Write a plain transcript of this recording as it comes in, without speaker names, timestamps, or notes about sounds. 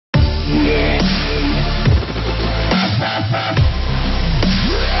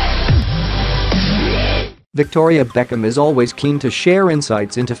Victoria Beckham is always keen to share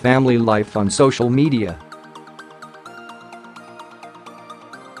insights into family life on social media.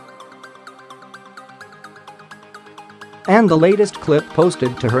 And the latest clip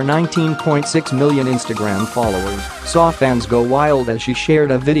posted to her 19.6 million Instagram followers saw fans go wild as she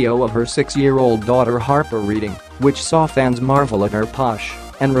shared a video of her 6-year-old daughter Harper reading, which saw fans marvel at her posh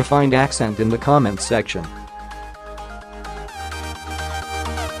and refined accent in the comments section.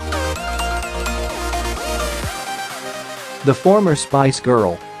 The former Spice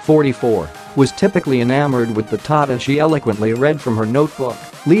Girl, 44, was typically enamored with the tot as she eloquently read from her notebook,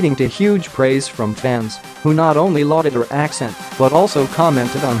 leading to huge praise from fans, who not only lauded her accent but also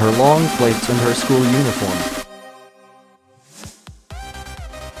commented on her long plaits and her school uniform.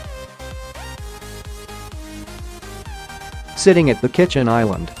 Sitting at the kitchen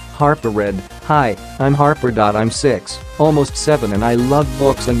island, Harper read, "Hi, I'm Harper. I'm 6, almost 7, and I love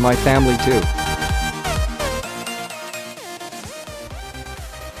books and my family too."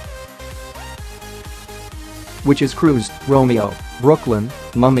 Which is Cruz, Romeo, Brooklyn,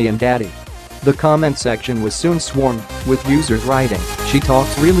 Mummy and Daddy. The comment section was soon swarmed with users writing, "She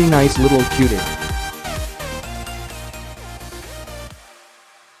talks really nice little cutie."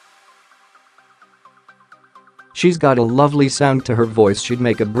 "She's got a lovely sound to her voice. She'd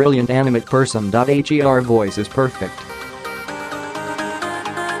make a brilliant animate person. Her voice is perfect."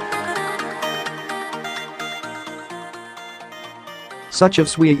 "Such a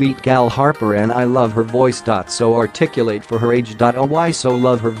sweet gal Harper, and I love her voice. So articulate for her age. Oh, why so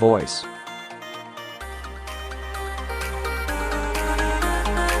love her voice."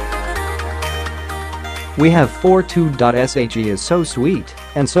 "We have 42.she is so sweet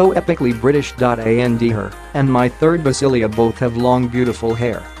and so epically British. And her and my third Basilia both have long beautiful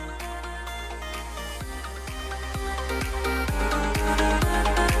hair."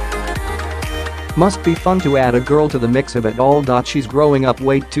 "Must be fun to add a girl to the mix of it all. She's growing up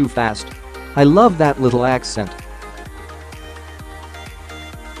way too fast. I love that little accent."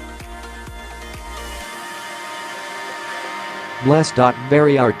 "Bless.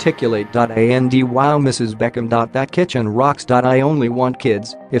 Very articulate. And wow, Mrs. Beckham. That kitchen rocks. I only want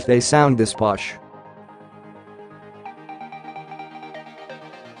kids if they sound this posh."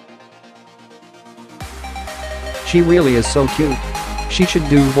 "She really is so cute. She should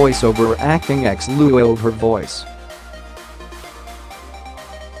do voiceover acting. Love her voice."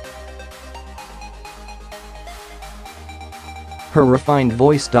 "Her refined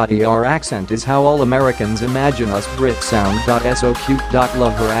voice. Her accent is how all Americans imagine us Brits sound. So cute.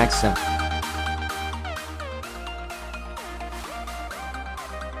 Love her accent."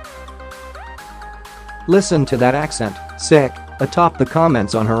 "Listen to that accent, sick." Atop the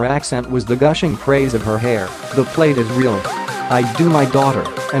comments on her accent was the gushing praise of her hair. "The plait is real. I do my daughter,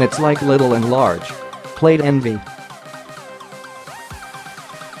 and it's like little and large. Plait envy."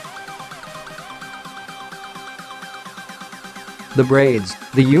 "The braids,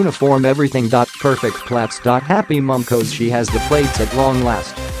 the uniform, everything. Perfect plaits. Happy mum 'cause she has the plaits at long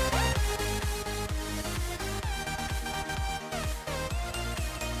last."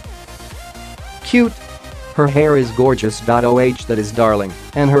 "Cute. Her hair is gorgeous. That is darling.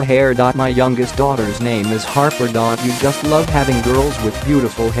 And her hair. My youngest daughter's name is Harper. You just love having girls with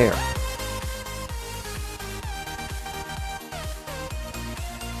beautiful hair."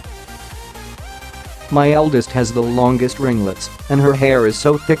 "My eldest has the longest ringlets, and her hair is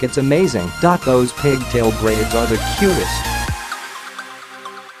so thick it's amazing. Those pigtail braids are the cutest."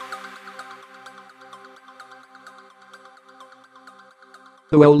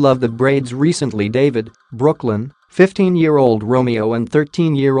 "Oh, love the braids." Recently David, Brooklyn, 15-year-old Romeo and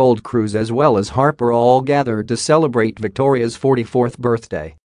 13-year-old Cruz as well as Harper all gathered to celebrate Victoria's 44th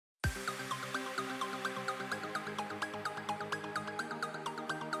birthday.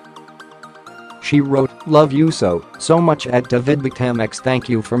 She wrote, "Love you so much at David Beckham. Thank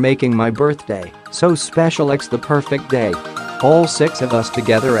you for making my birthday so special. The perfect day. All 6 of us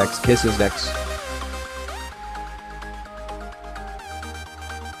together. Kisses.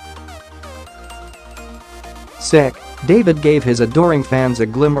 Sick." David gave his adoring fans a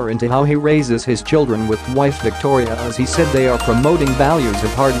glimmer into how he raises his children with wife Victoria as he said they are promoting values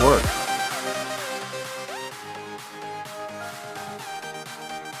of hard work.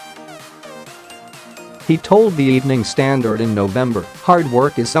 He told the Evening Standard in November, "Hard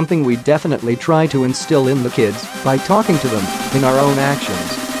work is something we definitely try to instill in the kids by talking to them in our own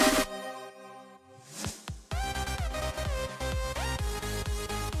actions."